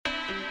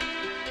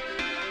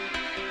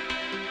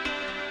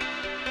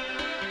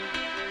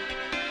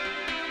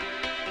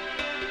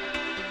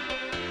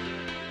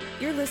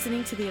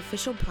listening to the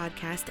official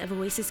podcast of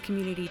Oasis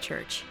Community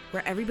Church,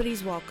 where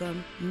everybody's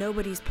welcome,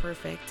 nobody's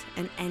perfect,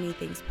 and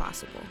anything's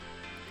possible.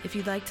 If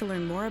you'd like to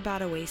learn more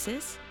about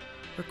Oasis,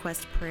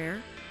 request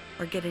prayer,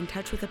 or get in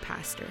touch with a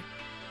pastor,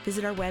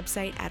 visit our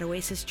website at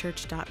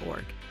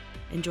oasischurch.org.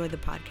 Enjoy the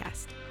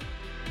podcast.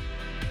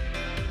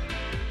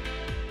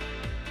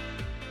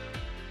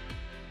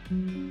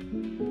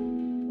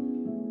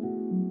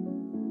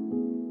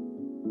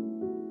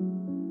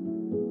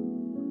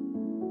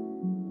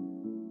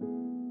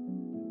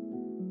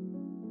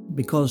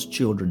 Because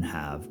children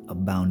have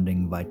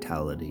abounding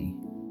vitality,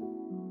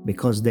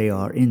 because they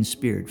are in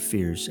spirit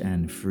fierce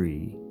and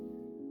free,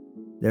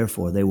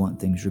 therefore they want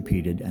things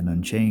repeated and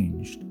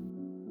unchanged.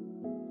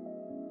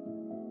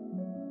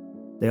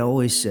 They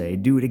always say,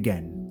 "Do it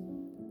again,"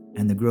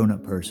 and the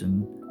grown-up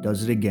person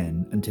does it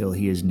again until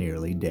he is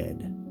nearly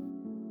dead.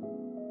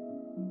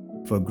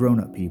 For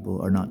grown-up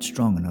people are not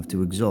strong enough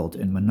to exult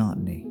in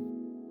monotony.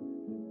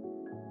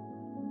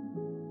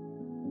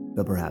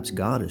 But perhaps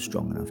God is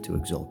strong enough to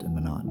exult in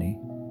monotony.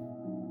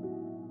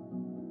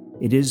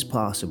 It is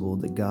possible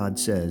that God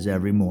says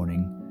every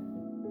morning,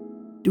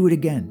 "Do it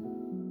again,"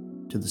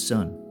 to the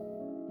sun,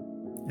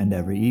 and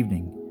every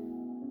evening,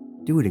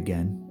 "Do it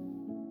again,"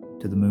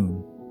 to the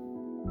moon.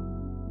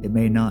 It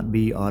may not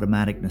be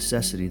automatic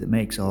necessity that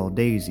makes all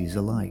daisies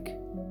alike.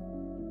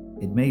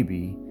 It may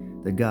be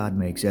that God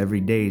makes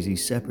every daisy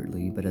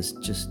separately but has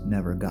just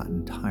never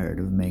gotten tired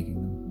of making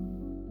them.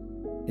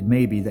 It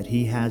may be that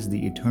He has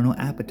the eternal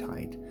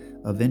appetite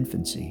of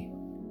infancy.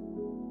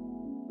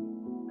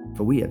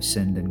 For we have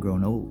sinned and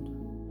grown old,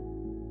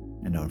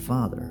 and our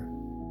Father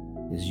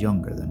is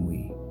younger than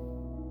we.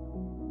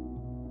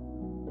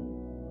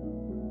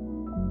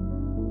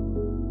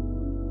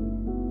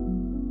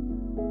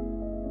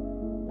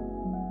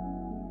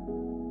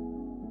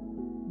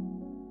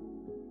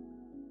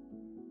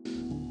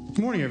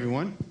 Good morning,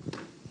 everyone.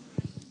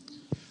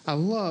 I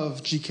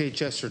love G.K.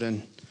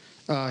 Chesterton.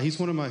 He's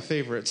one of my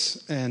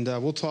favorites, and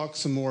we'll talk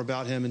some more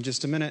about him in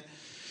just a minute.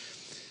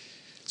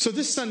 So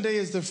this Sunday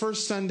is the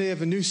first Sunday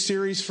of a new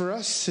series for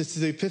us. It's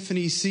the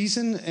Epiphany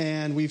season,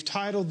 and we've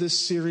titled this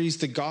series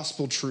The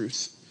Gospel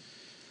Truth.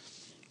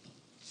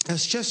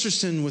 As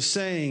Chesterton was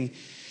saying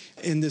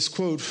in this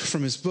quote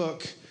from his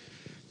book,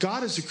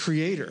 God is a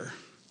creator,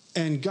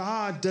 and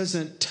God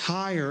doesn't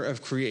tire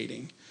of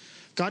creating.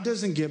 God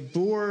doesn't get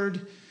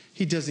bored.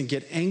 He doesn't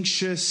get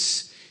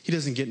anxious. He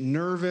doesn't get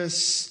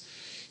nervous.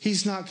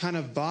 He's not kind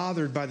of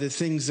bothered by the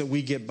things that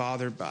we get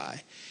bothered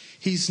by.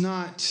 He's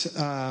not,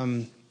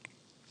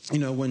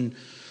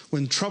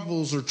 when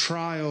troubles or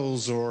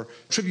trials or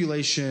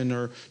tribulation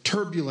or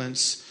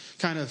turbulence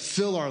kind of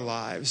fill our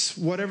lives,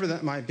 whatever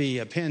that might be,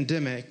 a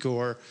pandemic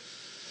or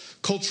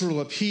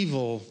cultural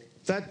upheaval,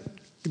 that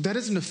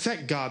doesn't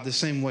affect God the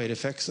same way it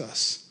affects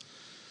us.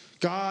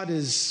 God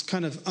is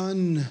kind of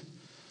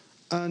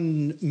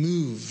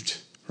unmoved,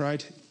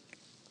 right?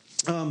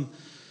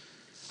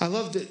 I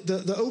loved it.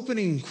 The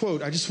opening quote.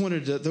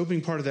 The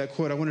opening part of that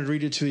quote, I wanted to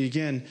read it to you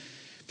again.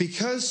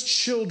 Because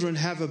children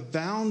have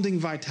abounding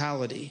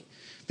vitality,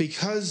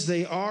 because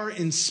they are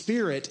in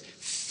spirit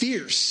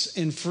fierce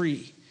and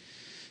free,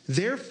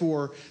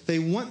 therefore they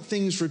want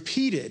things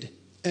repeated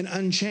and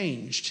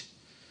unchanged.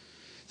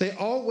 They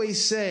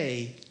always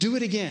say, "Do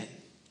it again,"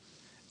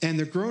 and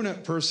the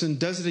grown-up person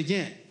does it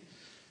again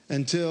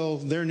until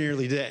they're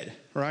nearly dead,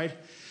 right?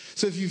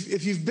 So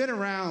if you've been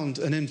around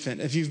an infant,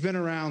 if you've been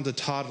around a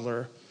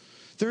toddler,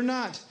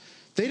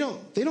 they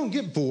don't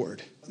get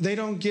bored. They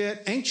don't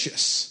get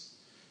anxious.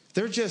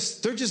 They're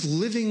just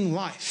living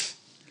life.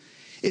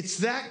 It's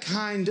that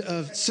kind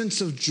of sense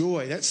of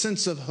joy, that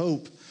sense of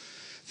hope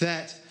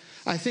that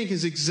I think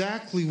is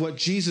exactly what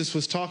Jesus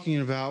was talking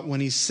about when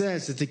he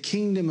says that the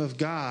kingdom of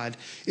God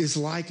is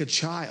like a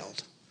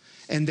child,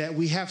 and that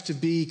we have to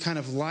be kind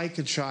of like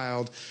a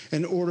child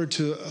in order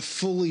to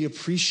fully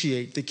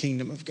appreciate the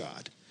kingdom of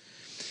God.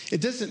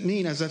 It doesn't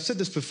mean, as I've said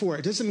this before,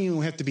 it doesn't mean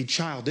we have to be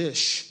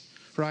childish,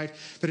 right?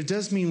 But it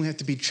does mean we have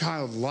to be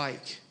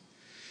childlike.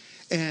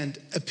 And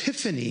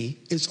Epiphany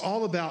is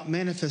all about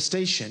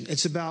manifestation.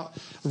 It's about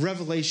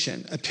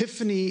revelation.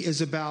 Epiphany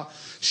is about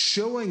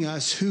showing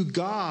us who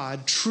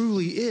God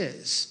truly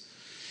is.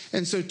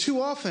 And so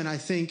too often, I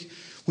think,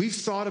 we've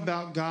thought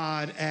about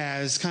God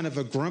as kind of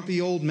a grumpy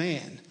old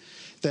man,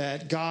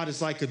 that God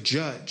is like a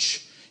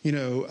judge. You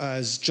know,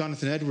 as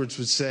Jonathan Edwards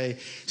would say,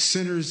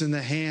 sinners in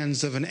the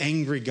hands of an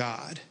angry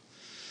God.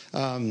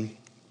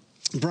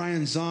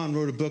 Brian Zahn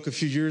wrote a book a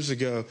few years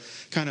ago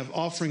kind of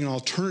offering an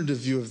alternative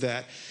view of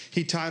that.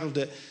 He titled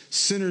it,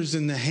 Sinners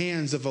in the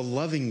Hands of a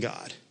Loving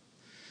God.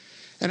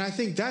 And I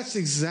think that's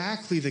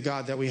exactly the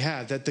God that we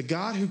have, that the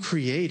God who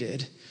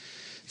created,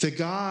 the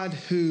God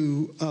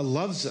who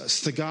loves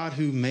us, the God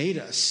who made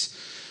us,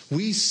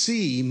 we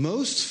see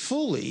most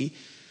fully,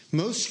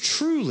 most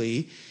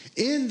truly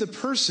in the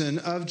person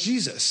of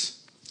Jesus.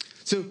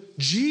 So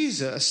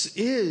Jesus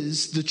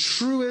is the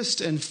truest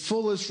and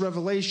fullest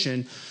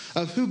revelation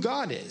of who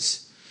God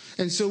is.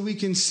 And so we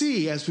can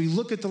see, as we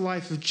look at the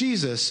life of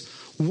Jesus,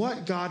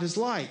 what God is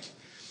like.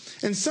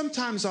 And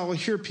sometimes I'll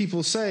hear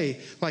people say,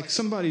 like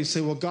somebody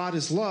say, well, God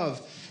is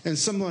love. And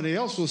somebody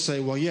else will say,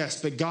 well,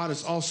 yes, but God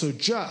is also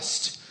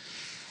just.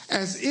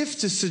 As if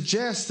to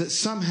suggest that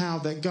somehow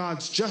that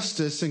God's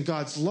justice and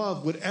God's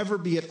love would ever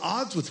be at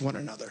odds with one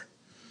another.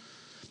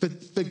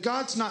 But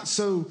God's not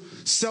so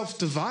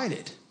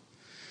self-divided.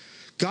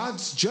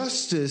 God's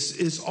justice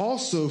is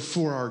also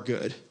for our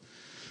good.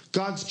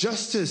 God's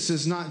justice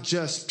is not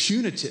just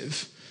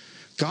punitive.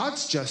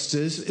 God's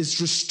justice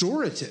is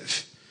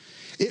restorative.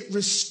 It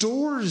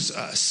restores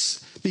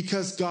us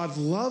because God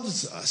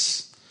loves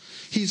us.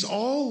 He's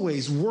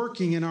always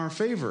working in our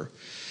favor.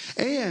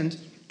 And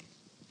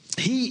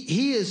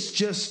he is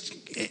just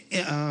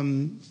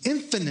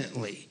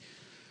infinitely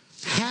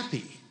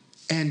happy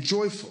and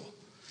joyful.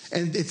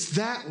 And it's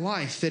that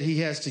life that he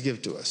has to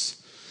give to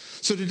us.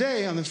 So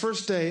today, on the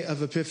first day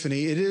of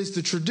Epiphany, it is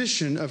the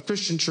tradition of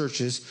Christian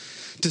churches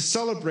to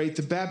celebrate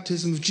the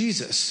baptism of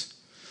Jesus,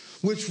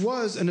 which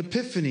was an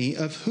epiphany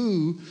of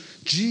who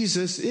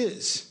Jesus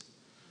is,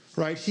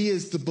 right? He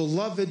is the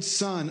beloved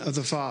Son of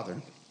the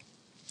Father.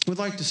 We'd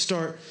like to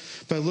start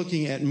by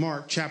looking at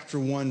Mark chapter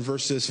 1,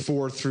 verses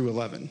 4 through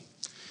 11.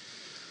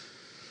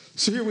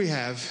 So here we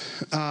have,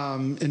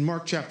 in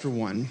Mark chapter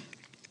 1,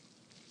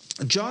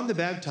 John the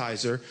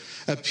Baptizer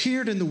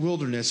appeared in the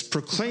wilderness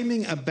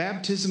proclaiming a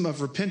baptism of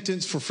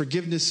repentance for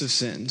forgiveness of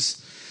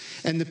sins.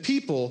 And the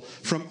people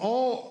from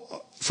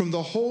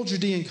the whole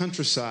Judean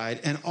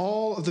countryside and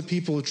all of the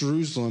people of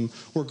Jerusalem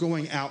were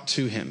going out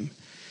to him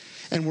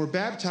and were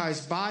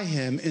baptized by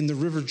him in the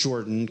river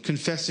Jordan,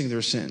 confessing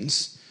their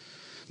sins.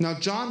 Now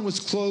John was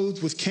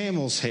clothed with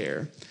camel's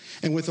hair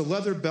and with a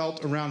leather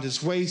belt around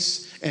his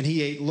waist, and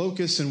he ate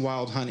locusts and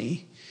wild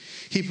honey.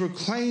 He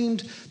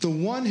proclaimed, "The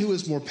one who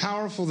is more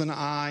powerful than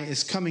I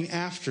is coming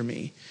after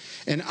me,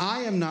 and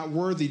I am not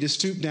worthy to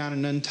stoop down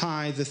and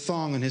untie the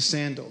thong on his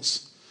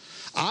sandals.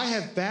 I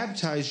have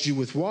baptized you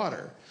with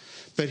water,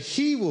 but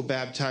he will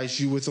baptize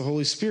you with the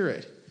Holy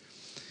Spirit."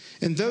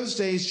 In those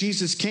days,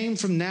 Jesus came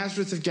from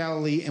Nazareth of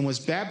Galilee and was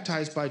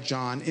baptized by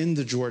John in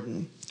the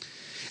Jordan.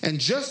 And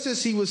just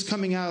as he was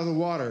coming out of the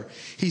water,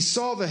 he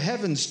saw the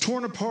heavens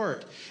torn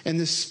apart and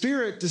the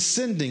Spirit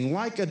descending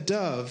like a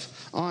dove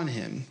on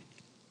him.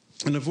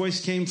 And a voice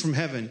came from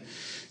heaven,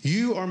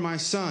 "You are my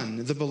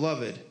Son, the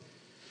beloved.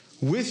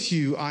 With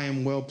you I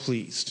am well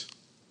pleased."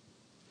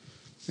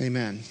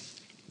 Amen.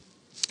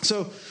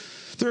 So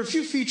there are a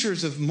few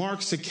features of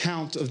Mark's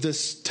account of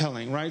this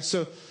telling, right?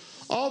 So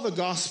all the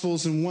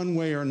Gospels in one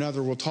way or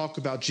another will talk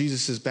about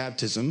Jesus'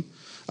 baptism.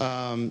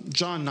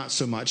 John not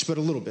so much, but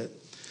a little bit.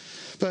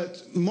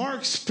 But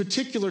Mark's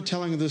particular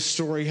telling of this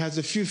story has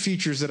a few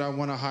features that I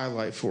want to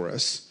highlight for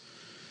us.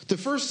 The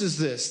first is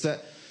this,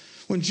 that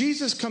when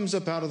Jesus comes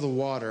up out of the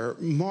water,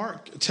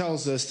 Mark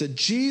tells us that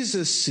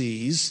Jesus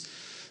sees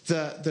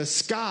the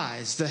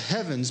skies, the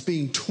heavens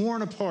being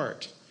torn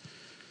apart.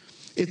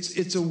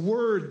 It's a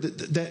word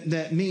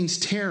that means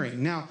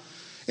tearing. Now,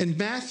 in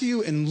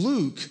Matthew and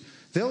Luke,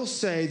 they'll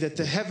say that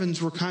the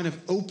heavens were kind of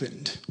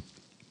opened.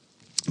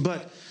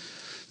 But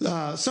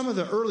some of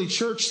the early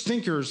church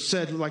thinkers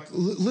said,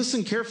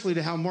 listen carefully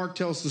to how Mark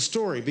tells the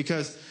story,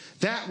 because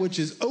that which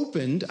is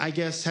opened, I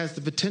guess, has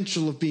the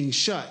potential of being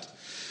shut.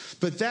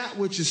 But that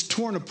which is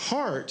torn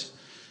apart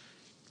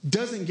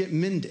doesn't get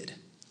mended.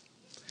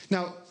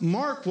 Now,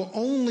 Mark will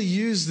only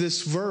use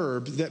this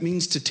verb that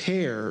means to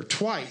tear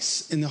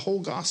twice in the whole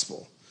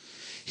gospel.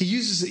 He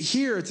uses it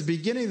here at the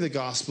beginning of the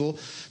gospel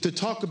to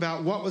talk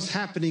about what was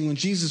happening when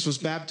Jesus was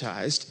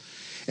baptized.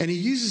 And he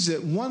uses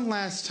it one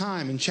last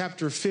time in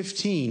chapter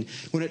 15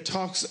 when it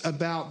talks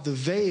about the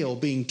veil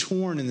being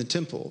torn in the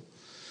temple.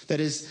 That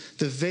is,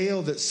 the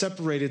veil that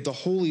separated the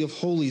Holy of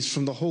Holies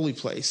from the holy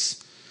place.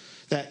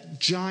 That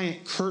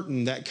giant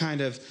curtain that kind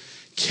of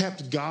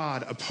kept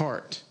God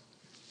apart.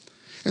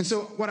 And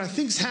so what I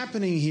think is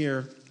happening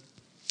here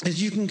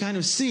is you can kind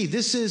of see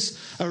this is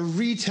a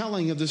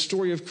retelling of the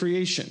story of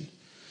creation.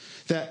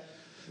 That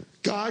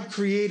God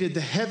created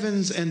the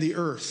heavens and the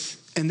earth.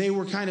 And they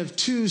were kind of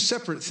two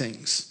separate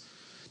things.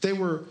 It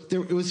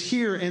was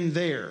here and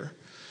there.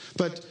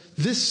 But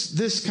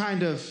this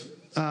kind of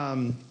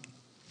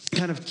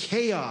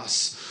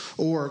chaos,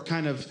 or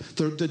kind of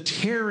the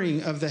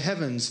tearing of the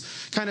heavens,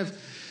 kind of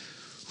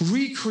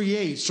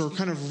recreates or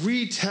kind of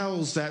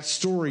retells that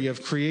story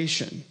of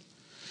creation.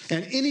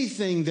 And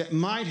anything that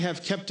might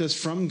have kept us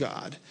from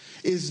God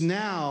is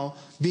now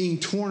being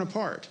torn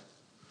apart.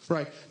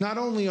 Right? Not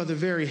only are the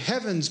very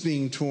heavens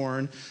being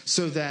torn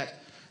so that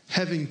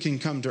heaven can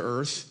come to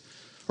earth,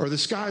 or the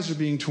skies are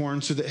being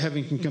torn so that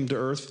heaven can come to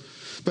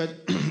earth, but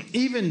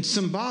even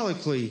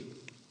symbolically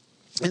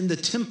in the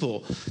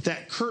temple,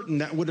 that curtain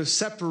that would have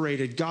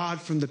separated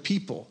God from the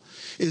people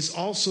is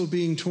also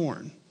being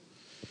torn.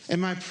 And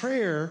my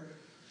prayer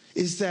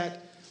is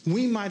that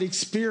we might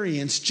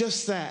experience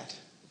just that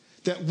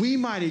we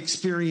might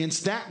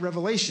experience that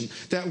revelation,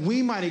 that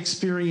we might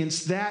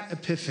experience that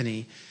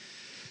epiphany,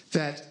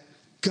 that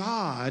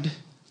God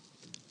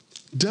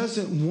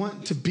doesn't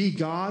want to be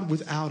God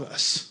without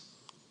us.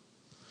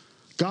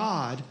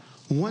 God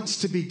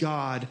wants to be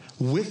God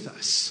with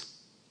us.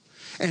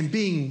 And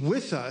being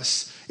with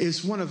us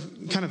is one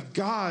of kind of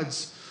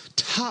God's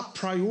top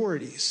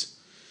priorities.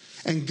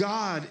 And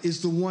God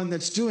is the one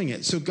that's doing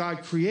it. So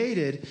God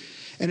created,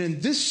 and in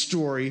this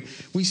story,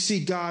 we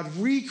see God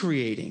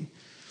recreating,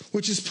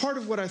 which is part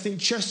of what I think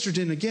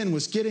Chesterton, again,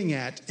 was getting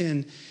at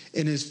in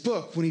his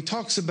book when he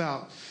talks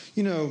about,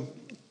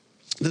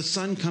 the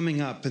sun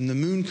coming up and the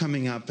moon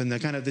coming up and the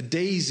kind of the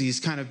daisies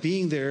kind of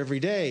being there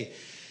every day.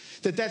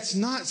 That's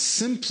not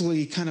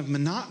simply kind of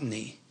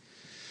monotony.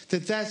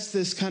 That's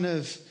this kind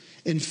of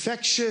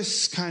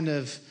infectious, kind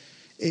of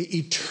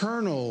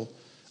eternal,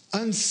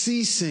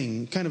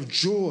 unceasing kind of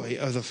joy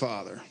of the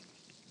Father.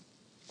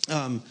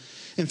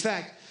 In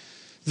fact,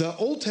 the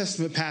Old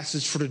Testament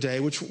passage for today,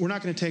 which we're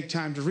not going to take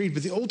time to read,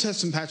 but the Old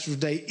Testament passage for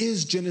today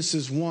is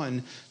Genesis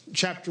 1,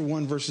 chapter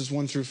 1, verses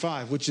 1 through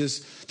 5, which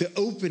is the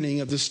opening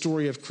of the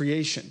story of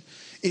creation.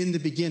 In the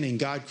beginning,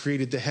 God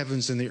created the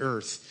heavens and the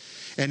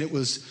earth, and it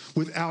was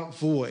without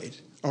void,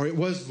 or it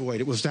was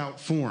void, it was without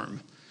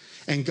form.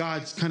 And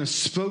God kind of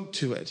spoke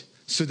to it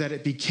so that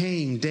it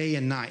became day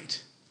and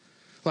night.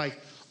 Like,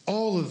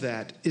 all of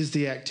that is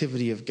the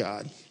activity of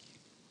God.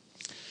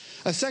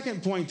 A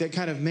second point that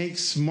kind of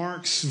makes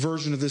Mark's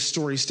version of this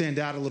story stand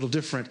out a little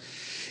different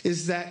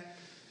is that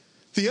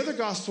the other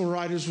gospel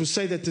writers would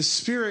say that the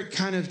Spirit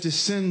kind of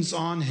descends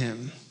on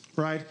him,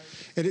 right?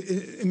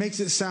 It makes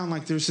it sound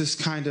like there's this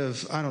kind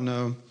of,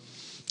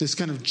 this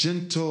kind of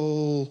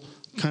gentle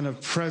kind of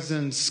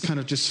presence kind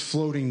of just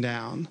floating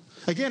down.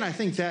 Again, I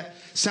think that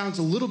sounds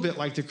a little bit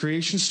like the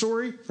creation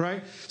story,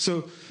 right?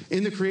 So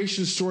in the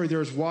creation story,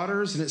 there's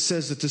waters, and it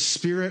says that the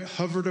Spirit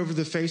hovered over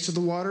the face of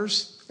the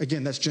waters.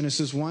 Again, that's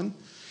Genesis 1.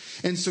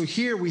 And so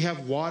here we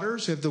have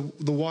waters. We have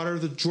the water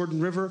of the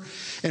Jordan River.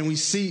 And we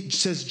see, it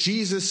says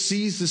Jesus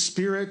sees the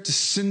Spirit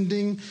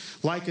descending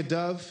like a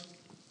dove.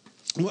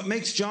 What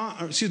makes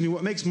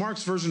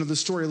Mark's version of the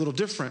story a little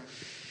different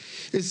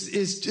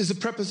is a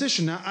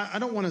preposition. Now, I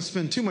don't want to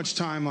spend too much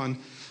time on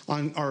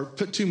or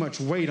put too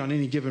much weight on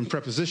any given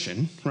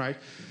preposition, right?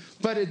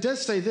 But it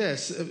does say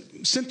this,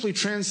 simply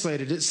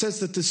translated, it says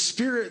that the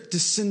Spirit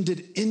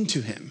descended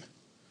into him.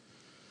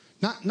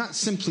 Not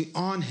simply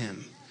on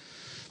him,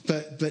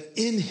 but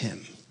in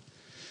him.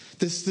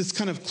 This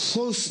kind of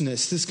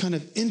closeness, this kind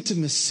of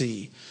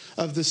intimacy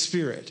of the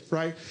Spirit,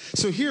 right?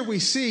 So here we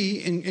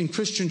see in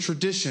Christian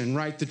tradition,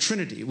 right, the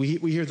Trinity.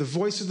 We hear the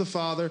voice of the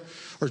Father,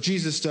 or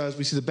Jesus does.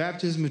 We see the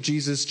baptism of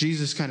Jesus.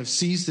 Jesus kind of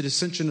sees the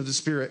descension of the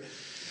Spirit.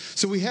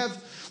 So we have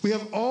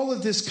all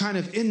of this kind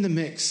of in the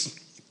mix.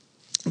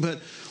 But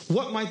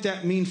what might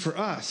that mean for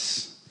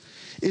us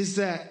is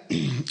that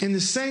in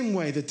the same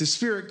way that the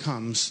Spirit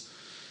comes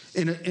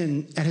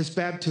at his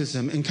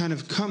baptism and kind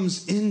of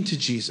comes into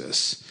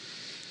Jesus,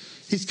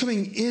 he's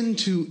coming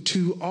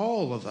into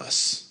all of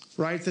us,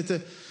 right? That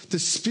the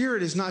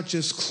Spirit is not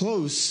just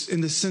close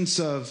in the sense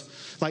of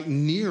like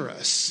near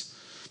us,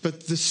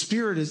 but the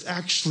Spirit is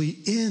actually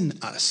in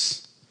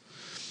us.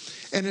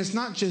 And it's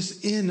not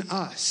just in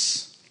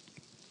us,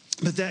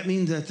 but that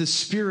means that the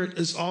Spirit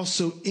is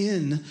also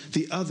in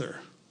the other.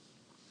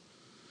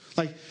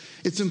 Like,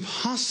 it's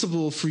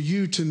impossible for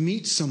you to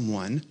meet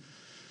someone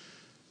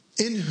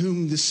in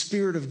whom the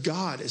Spirit of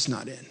God is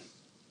not in.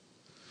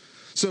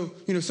 So,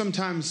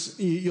 sometimes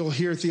you'll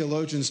hear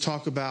theologians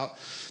talk about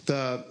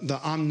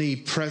the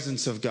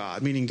omnipresence of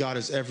God, meaning God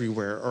is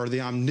everywhere, or the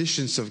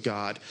omniscience of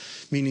God,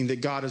 meaning that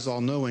God is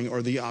all-knowing,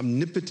 or the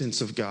omnipotence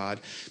of God,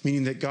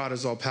 meaning that God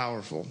is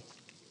all-powerful.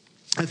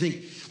 I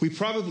think we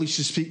probably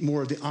should speak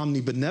more of the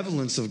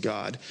omnibenevolence of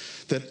God,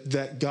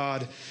 that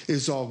God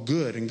is all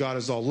good and God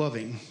is all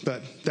loving.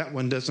 But that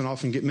one doesn't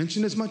often get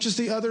mentioned as much as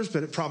the others,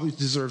 but it probably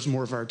deserves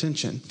more of our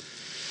attention.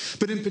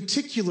 But in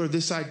particular,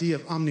 this idea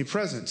of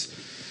omnipresence,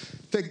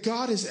 that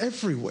God is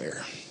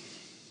everywhere.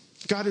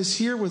 God is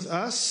here with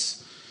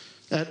us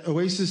at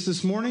Oasis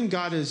this morning.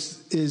 God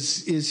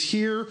is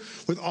here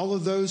with all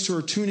of those who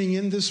are tuning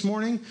in this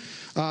morning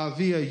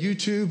via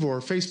YouTube or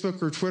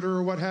Facebook or Twitter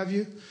or what have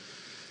you.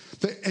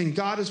 And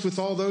God is with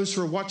all those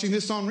who are watching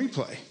this on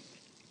replay.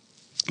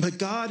 But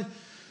God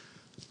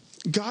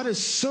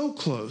is so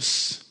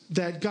close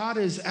that God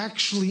is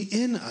actually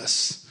in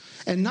us.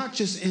 And not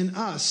just in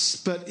us,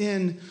 but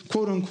in,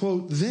 quote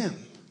unquote, them.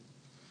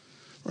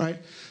 Right?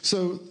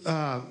 So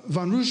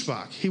von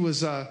Rushbach, he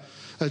was a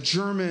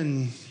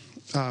German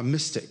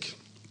mystic,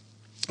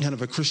 kind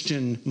of a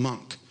Christian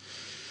monk.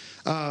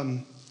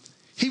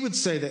 He would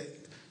say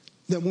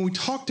that when we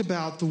talked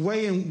about the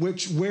way in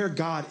which where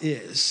God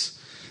is,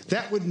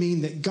 that would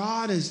mean that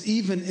God is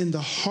even in the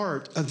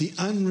heart of the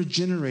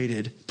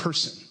unregenerated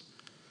person.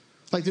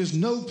 Like there's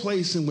no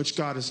place in which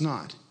God is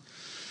not.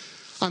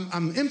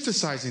 I'm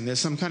emphasizing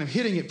this. I'm kind of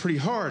hitting it pretty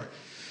hard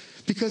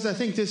because I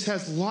think this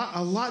has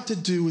a lot to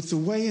do with the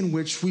way in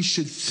which we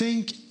should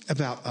think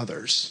about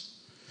others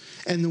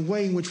and the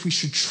way in which we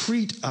should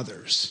treat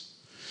others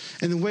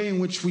and the way in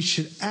which we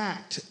should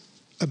act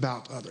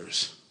about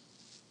others.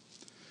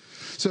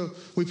 So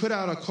we put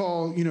out a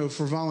call,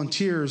 for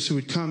volunteers who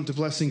would come to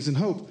Blessings and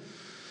Hope,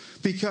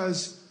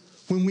 because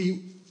when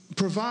we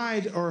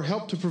provide or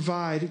help to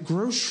provide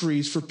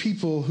groceries for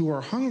people who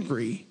are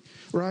hungry,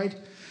 right,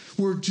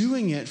 we're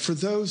doing it for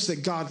those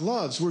that God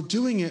loves. We're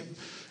doing it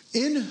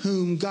in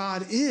whom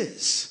God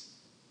is.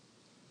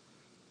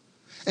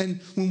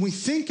 And when we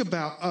think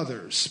about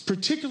others,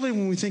 particularly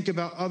when we think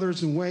about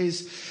others in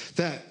ways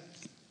that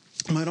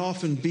might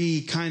often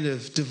be kind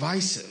of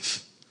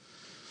divisive,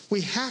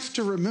 we have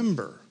to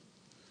remember,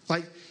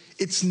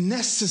 it's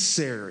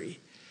necessary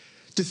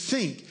to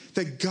think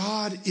that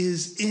God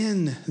is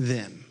in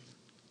them.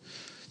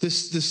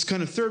 This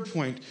kind of third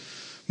point,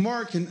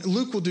 Mark, and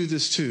Luke will do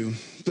this too,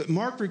 but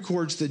Mark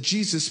records that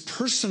Jesus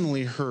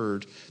personally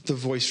heard the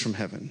voice from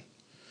heaven.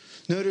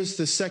 Notice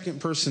the second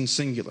person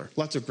singular.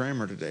 Lots of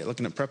grammar today,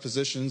 looking at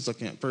prepositions,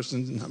 looking at person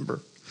and number.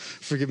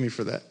 Forgive me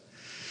for that.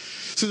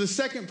 So the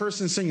second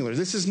person singular.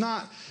 This is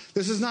not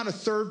a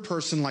third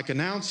person like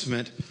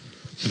announcement.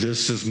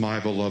 This is my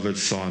beloved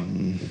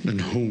Son, in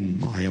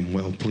whom I am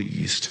well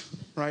pleased.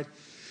 Right?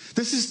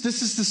 This is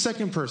the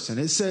second person.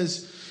 It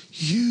says,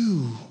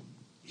 you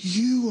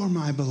are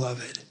my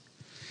beloved.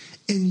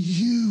 In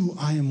you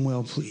I am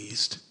well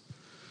pleased.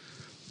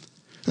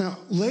 Now,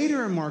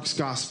 later in Mark's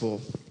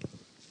gospel,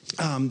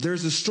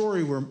 there's a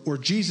story where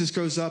Jesus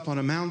goes up on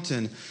a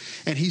mountain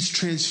and he's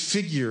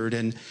transfigured,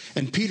 and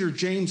Peter,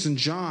 James, and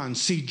John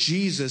see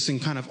Jesus in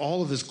kind of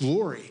all of his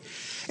glory.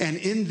 And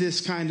in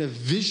this kind of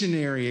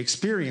visionary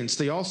experience,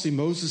 they all see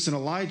Moses and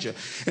Elijah.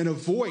 And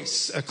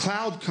a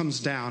cloud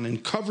comes down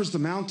and covers the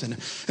mountain.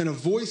 And a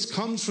voice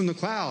comes from the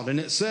cloud and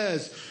it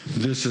says,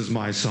 "This is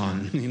my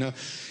son."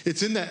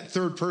 It's in that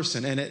third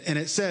person. And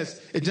it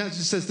says, it doesn't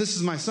just says, "This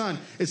is my son."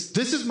 It's,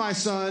 "This is my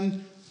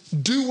son.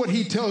 Do what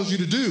he tells you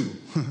to do."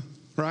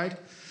 Right?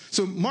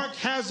 So Mark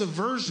has a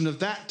version of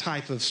that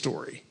type of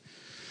story.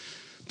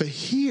 But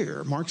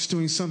here, Mark's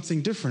doing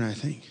something different, I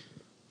think.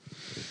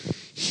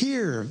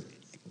 Here,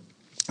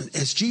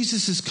 as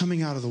Jesus is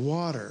coming out of the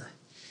water,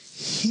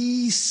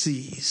 he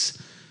sees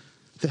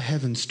the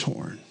heavens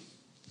torn.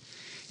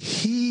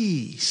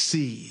 He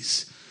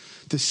sees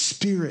the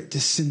Spirit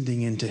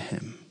descending into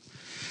him.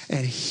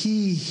 And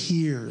he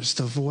hears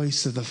the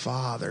voice of the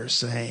Father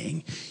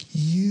saying,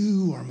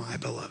 "You are my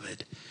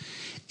beloved.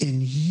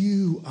 In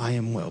you I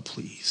am well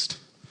pleased."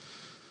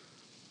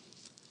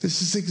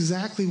 This is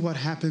exactly what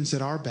happens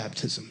at our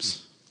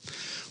baptisms.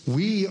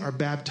 We are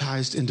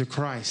baptized into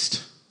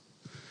Christ.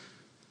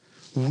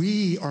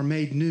 We are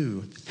made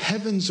new.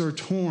 Heavens are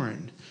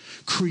torn.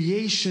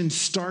 Creation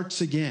starts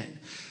again.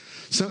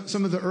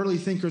 Some of the early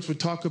thinkers would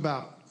talk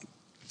about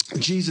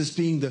Jesus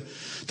being the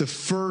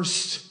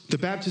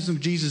baptism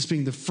of Jesus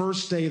being the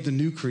first day of the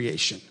new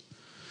creation.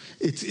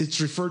 It's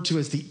referred to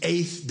as the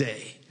 8th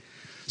day.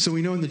 So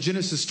we know in the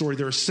Genesis story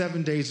there are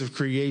 7 days of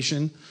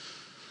creation,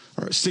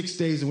 or 6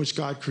 days in which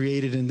God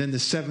created, and then the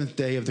 7th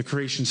day of the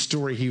creation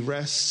story he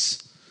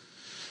rests.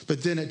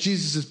 But then at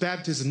Jesus'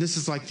 baptism, this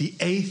is like the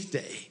 8th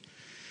day.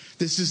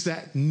 This is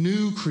that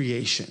new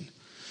creation.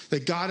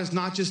 That God is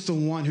not just the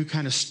one who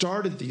kind of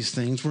started these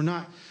things. We're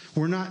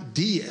not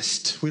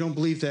deists. We don't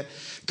believe that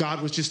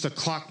God was just a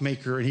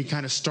clockmaker and he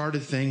kind of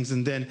started things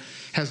and then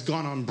has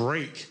gone on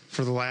break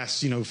for the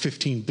last,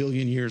 15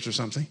 billion years or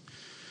something.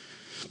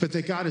 But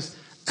that God is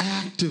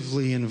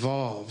actively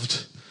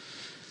involved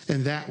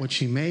in that which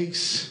he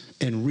makes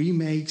and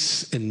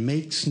remakes and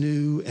makes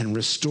new and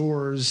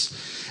restores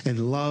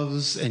and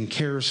loves and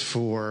cares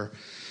for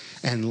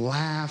and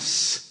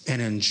laughs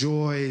and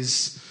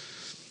enjoys,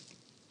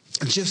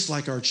 just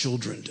like our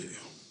children do,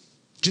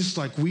 just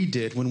like we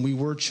did when we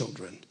were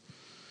children.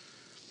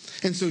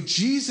 And so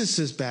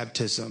Jesus'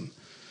 baptism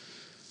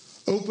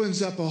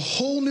opens up a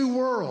whole new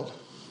world.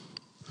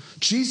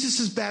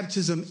 Jesus'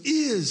 baptism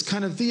is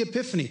kind of the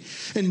epiphany.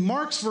 In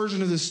Mark's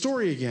version of the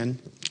story again,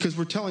 because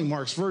we're telling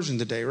Mark's version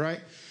today, right?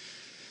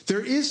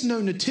 There is no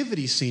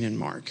nativity scene in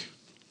Mark.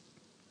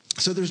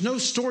 So there's no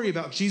story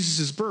about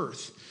Jesus'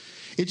 birth.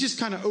 It just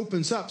kind of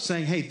opens up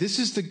saying, hey, this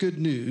is the good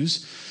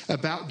news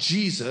about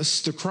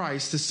Jesus, the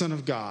Christ, the Son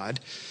of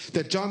God,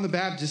 that John the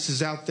Baptist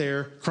is out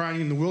there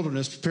crying in the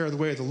wilderness, prepare the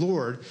way of the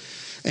Lord.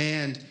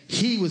 And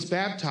he was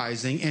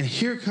baptizing, and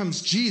here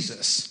comes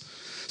Jesus.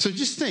 So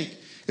just think,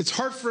 it's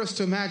hard for us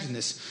to imagine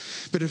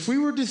this. But if we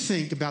were to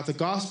think about the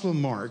Gospel of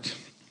Mark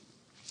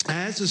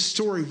as a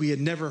story we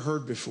had never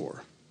heard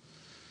before,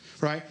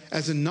 right?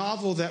 As a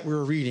novel that we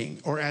were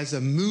reading or as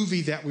a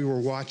movie that we were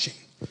watching,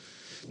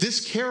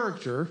 this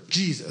character,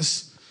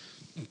 Jesus,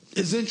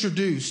 is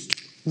introduced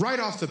right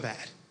off the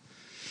bat.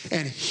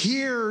 And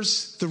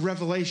here's the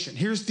revelation.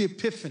 Here's the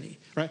epiphany,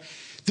 right?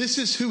 This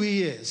is who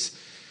he is.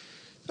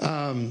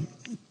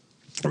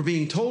 We're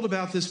being told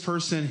about this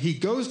person. He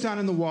goes down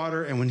in the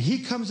water, and when he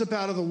comes up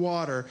out of the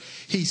water,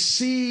 he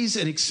sees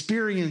and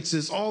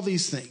experiences all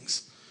these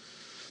things.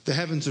 The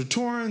heavens are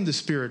torn, the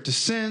Spirit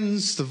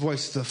descends, the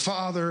voice of the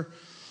Father,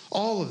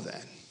 all of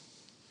that.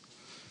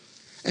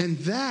 And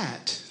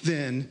that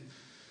then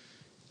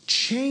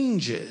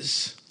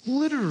changes,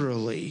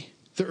 literally,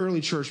 the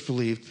early church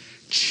believed,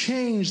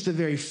 changed the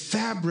very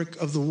fabric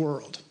of the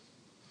world.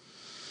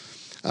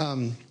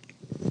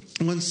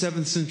 One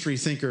 7th century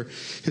thinker,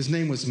 his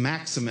name was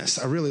Maximus.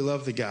 I really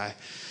love the guy.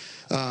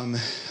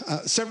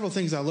 Several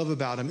things I love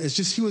about him is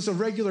just he was a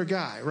regular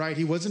guy, right?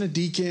 He wasn't a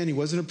deacon. He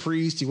wasn't a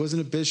priest. He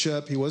wasn't a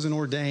bishop. He wasn't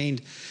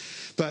ordained.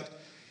 But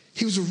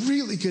he was a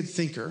really good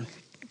thinker.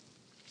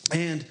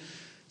 And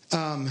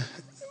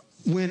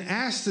when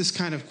asked this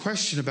kind of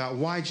question about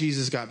why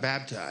Jesus got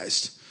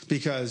baptized,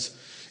 because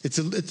it's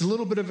a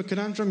little bit of a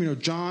conundrum. You know,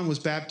 John was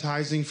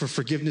baptizing for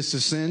forgiveness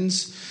of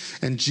sins,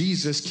 and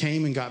Jesus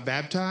came and got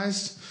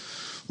baptized.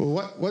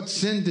 Well, what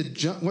sin did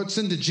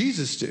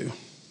Jesus do,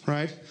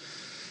 right?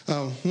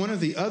 One of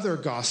the other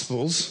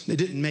Gospels, it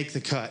didn't make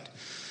the cut.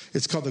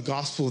 It's called the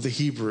Gospel of the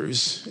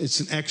Hebrews. It's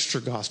an extra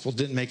gospel,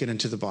 didn't make it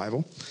into the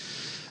Bible.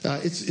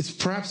 It's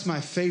perhaps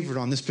my favorite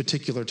on this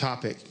particular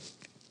topic.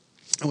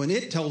 When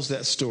it tells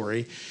that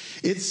story,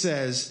 it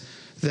says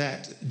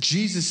that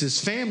Jesus'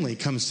 family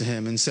comes to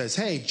him and says,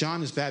 hey,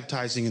 John is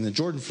baptizing in the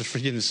Jordan for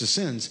forgiveness of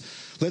sins.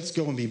 Let's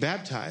go and be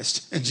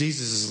baptized. And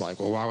Jesus is like,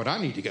 well, why would I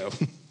need to go?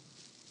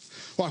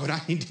 Why would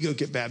I need to go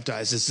get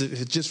baptized?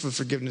 It's just for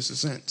forgiveness of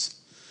sins.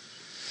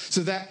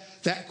 So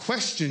that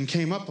question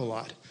came up a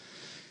lot.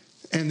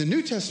 And the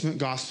New Testament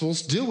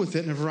Gospels deal with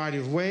it in a variety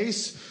of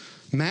ways.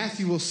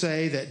 Matthew will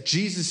say that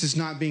Jesus is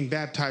not being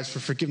baptized for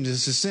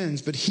forgiveness of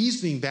sins, but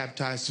he's being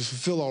baptized to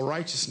fulfill all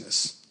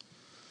righteousness.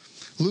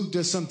 Luke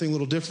does something a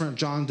little different.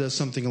 John does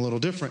something a little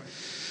different.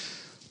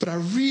 But I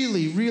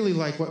really, really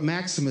like what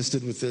Maximus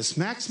did with this.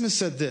 Maximus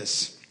said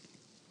this: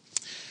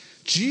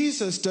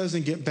 Jesus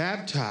doesn't get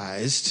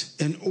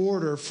baptized in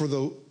order for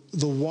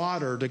the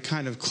water to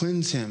kind of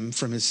cleanse him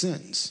from his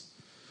sins.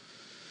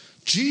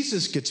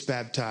 Jesus gets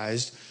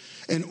baptized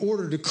in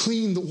order to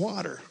clean the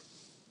water.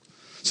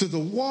 So the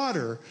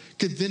water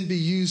could then be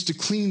used to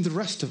clean the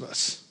rest of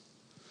us.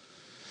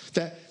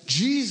 That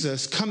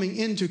Jesus coming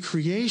into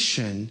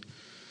creation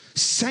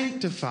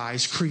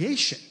sanctifies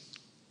creation.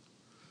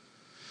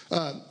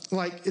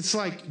 It's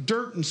like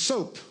dirt and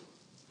soap,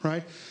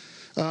 right?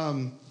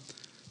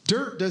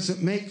 Dirt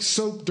doesn't make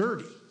soap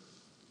dirty.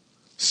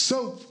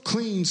 Soap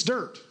cleans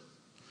dirt.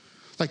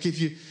 Like if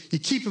you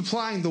keep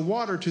applying the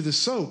water to the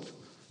soap,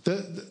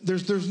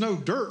 there's no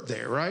dirt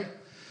there, right?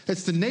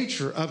 It's the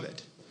nature of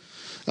it.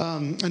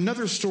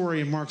 Another story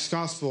in Mark's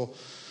gospel,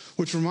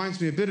 which reminds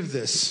me a bit of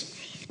this,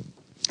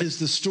 is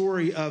the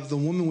story of the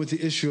woman with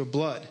the issue of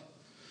blood,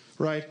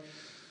 right?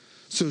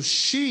 So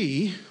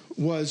she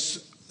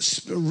was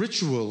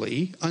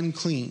ritually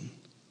unclean,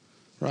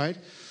 right?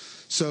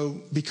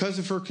 So because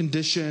of her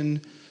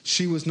condition,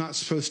 she was not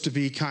supposed to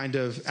be kind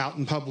of out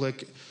in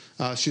public.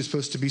 She was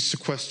supposed to be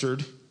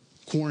sequestered,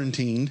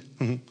 quarantined.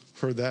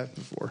 Heard that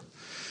before.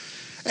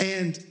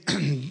 And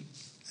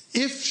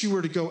if she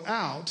were to go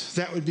out,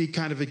 that would be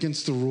kind of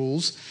against the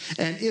rules.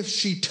 And if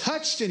she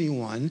touched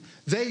anyone,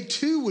 they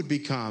too would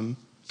become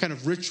kind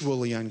of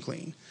ritually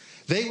unclean.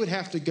 They would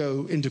have to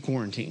go into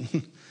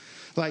quarantine.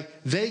 Like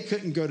they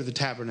couldn't go to the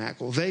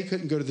tabernacle. They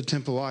couldn't go to the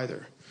temple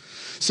either.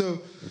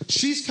 So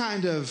she's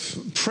kind of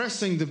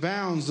pressing the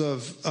bounds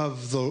of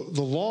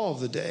the law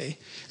of the day.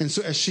 And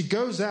so as she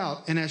goes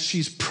out and as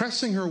she's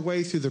pressing her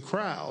way through the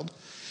crowd,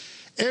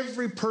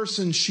 every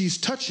person she's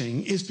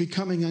touching is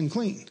becoming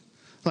unclean.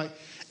 Like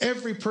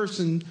every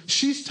person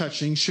she's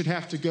touching should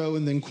have to go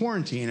and then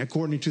quarantine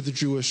according to the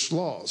Jewish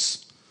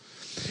laws.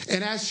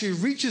 And as she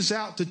reaches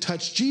out to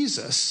touch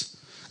Jesus,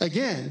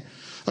 again,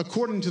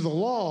 according to the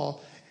law,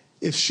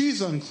 if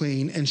she's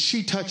unclean and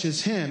she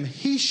touches him,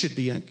 he should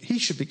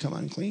become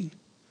unclean.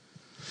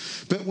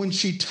 But when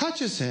she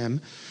touches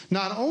him,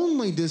 not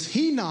only does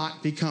he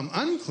not become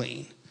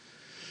unclean,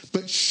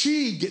 but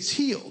she gets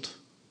healed.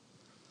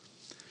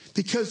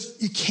 Because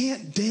you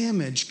can't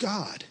damage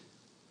God.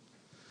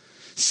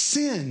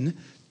 Sin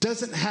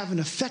doesn't have an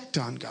effect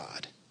on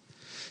God.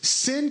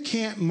 Sin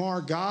can't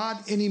mar God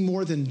any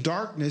more than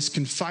darkness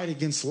can fight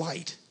against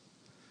light.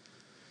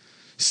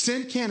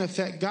 Sin can't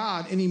affect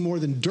God any more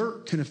than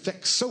dirt can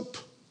affect soap.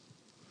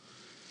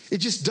 It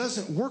just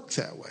doesn't work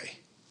that way.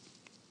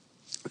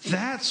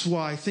 That's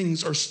why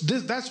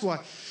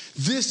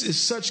this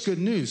is such good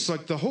news.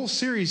 Like the whole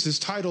series is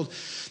titled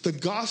The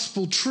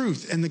Gospel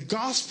Truth. And the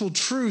gospel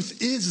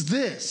truth is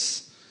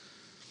this: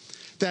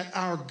 that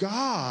our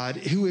God,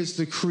 who is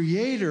the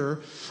creator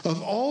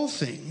of all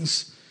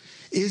things,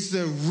 is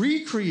the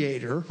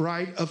recreator,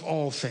 right, of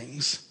all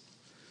things,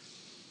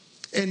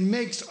 and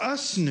makes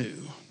us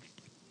new.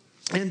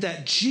 And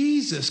that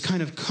Jesus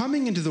kind of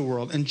coming into the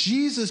world and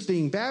Jesus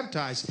being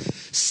baptized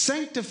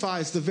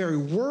sanctifies the very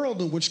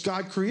world in which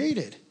God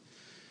created.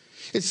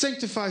 It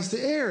sanctifies the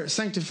air, it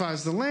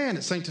sanctifies the land,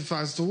 it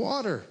sanctifies the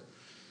water.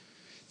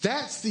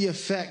 That's the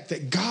effect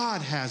that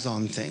God has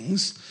on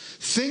things.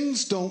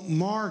 Things don't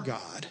mar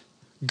God.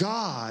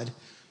 God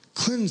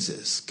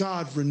cleanses,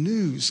 God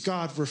renews,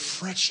 God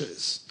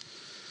refreshes.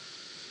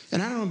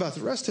 And I don't know about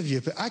the rest of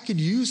you, but I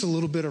could use a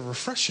little bit of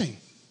refreshing.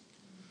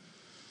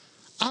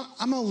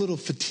 I'm a little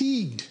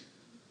fatigued.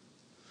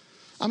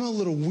 I'm a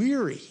little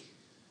weary.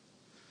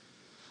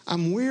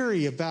 I'm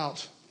weary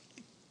about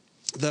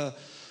the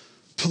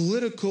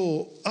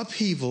political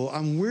upheaval.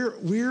 I'm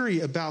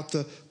weary about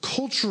the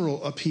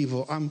cultural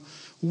upheaval. I'm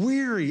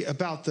weary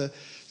about the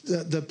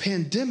the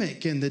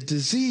pandemic and the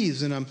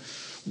disease, and I'm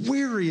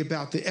weary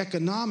about the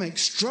economic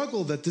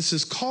struggle that this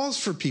has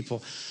caused for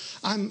people.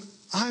 I'm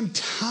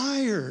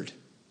tired.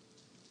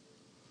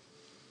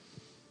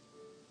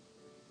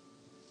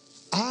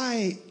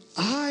 I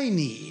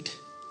need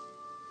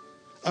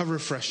a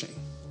refreshing.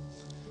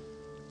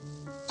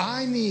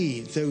 I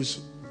need those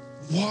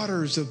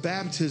waters of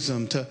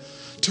baptism to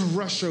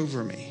rush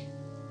over me,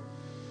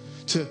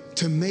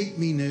 to make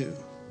me new,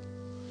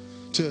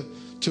 to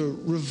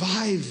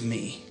revive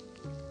me.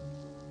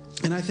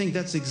 And I think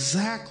that's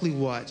exactly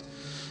what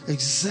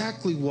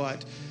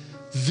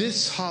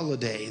this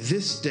holiday,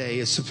 this day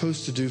is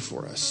supposed to do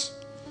for us.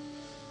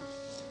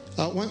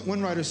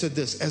 One writer said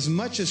this: as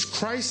much as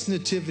Christ's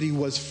nativity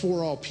was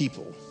for all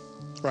people,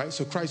 right?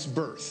 So Christ's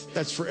birth,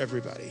 that's for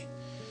everybody.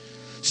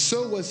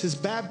 So was his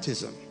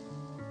baptism.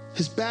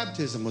 His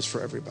baptism was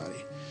for everybody.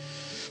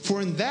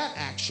 For in that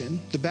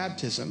action, the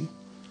baptism,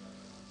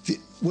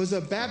 was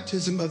a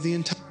baptism of the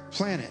entire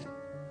planet.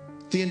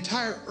 The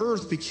entire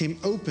earth became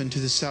open to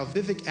the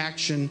salvific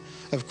action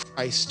of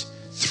Christ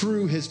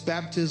through his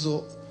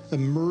baptismal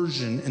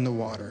immersion in the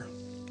water.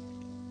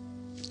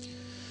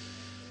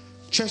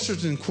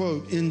 Chesterton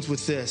quote ends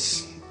with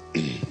this,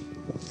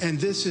 and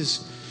this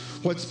is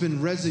what's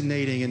been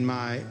resonating in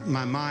my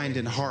mind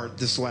and heart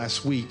this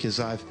last week as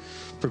I've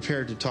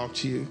prepared to talk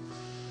to you.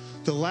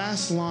 The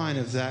last line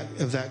of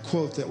that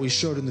quote that we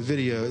showed in the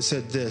video, it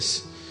said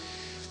this: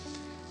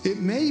 it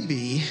may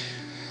be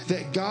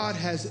that God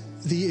has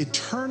the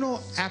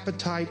eternal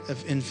appetite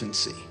of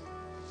infancy,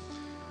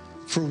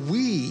 for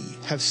we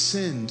have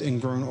sinned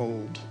and grown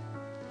old,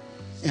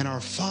 and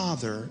our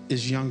Father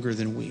is younger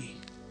than we.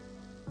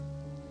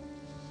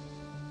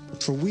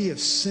 For we have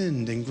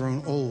sinned and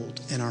grown old,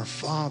 and our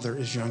Father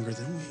is younger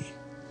than we.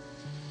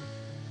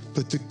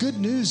 But the good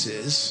news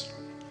is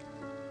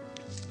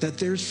that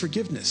there's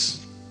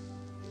forgiveness,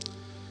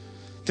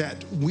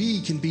 that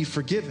we can be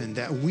forgiven,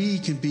 that we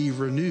can be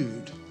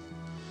renewed,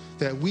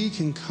 that we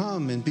can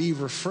come and be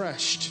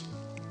refreshed.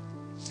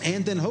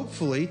 And then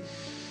hopefully,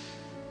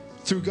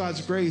 through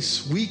God's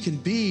grace, we can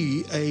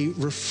be a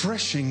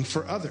refreshing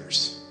for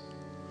others.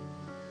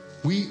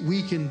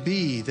 We can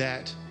be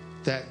that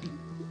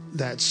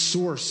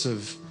source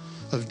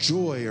of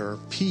joy or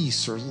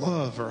peace or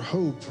love or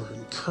hope or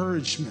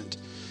encouragement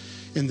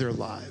in their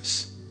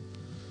lives.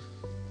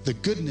 The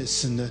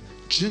goodness and the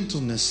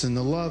gentleness and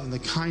the love and the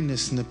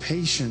kindness and the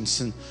patience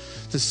and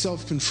the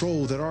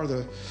self-control that are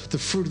the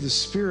fruit of the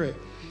Spirit.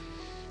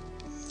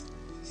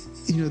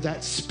 You know,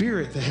 that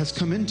Spirit that has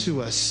come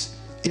into us,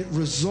 it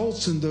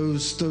results in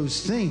those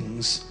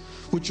things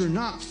which are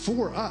not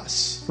for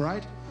us,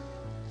 right?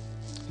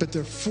 But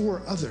they're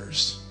for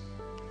others.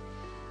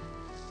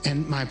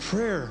 And my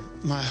prayer,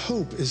 my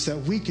hope is that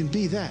we can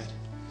be that.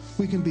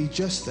 We can be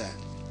just that.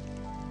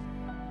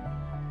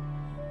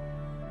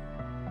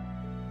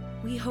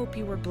 We hope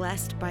you were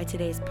blessed by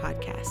today's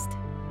podcast.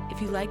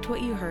 If you liked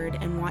what you heard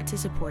and want to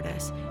support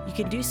us, you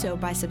can do so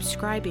by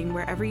subscribing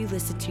wherever you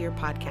listen to your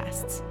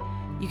podcasts.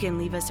 You can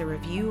leave us a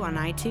review on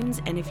iTunes,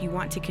 and if you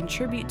want to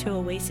contribute to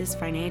Oasis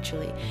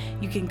financially,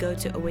 you can go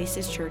to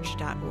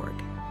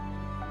oasischurch.org.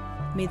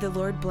 May the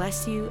Lord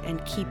bless you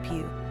and keep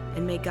you,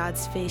 and may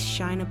God's face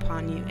shine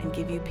upon you and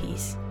give you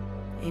peace.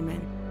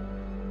 Amen.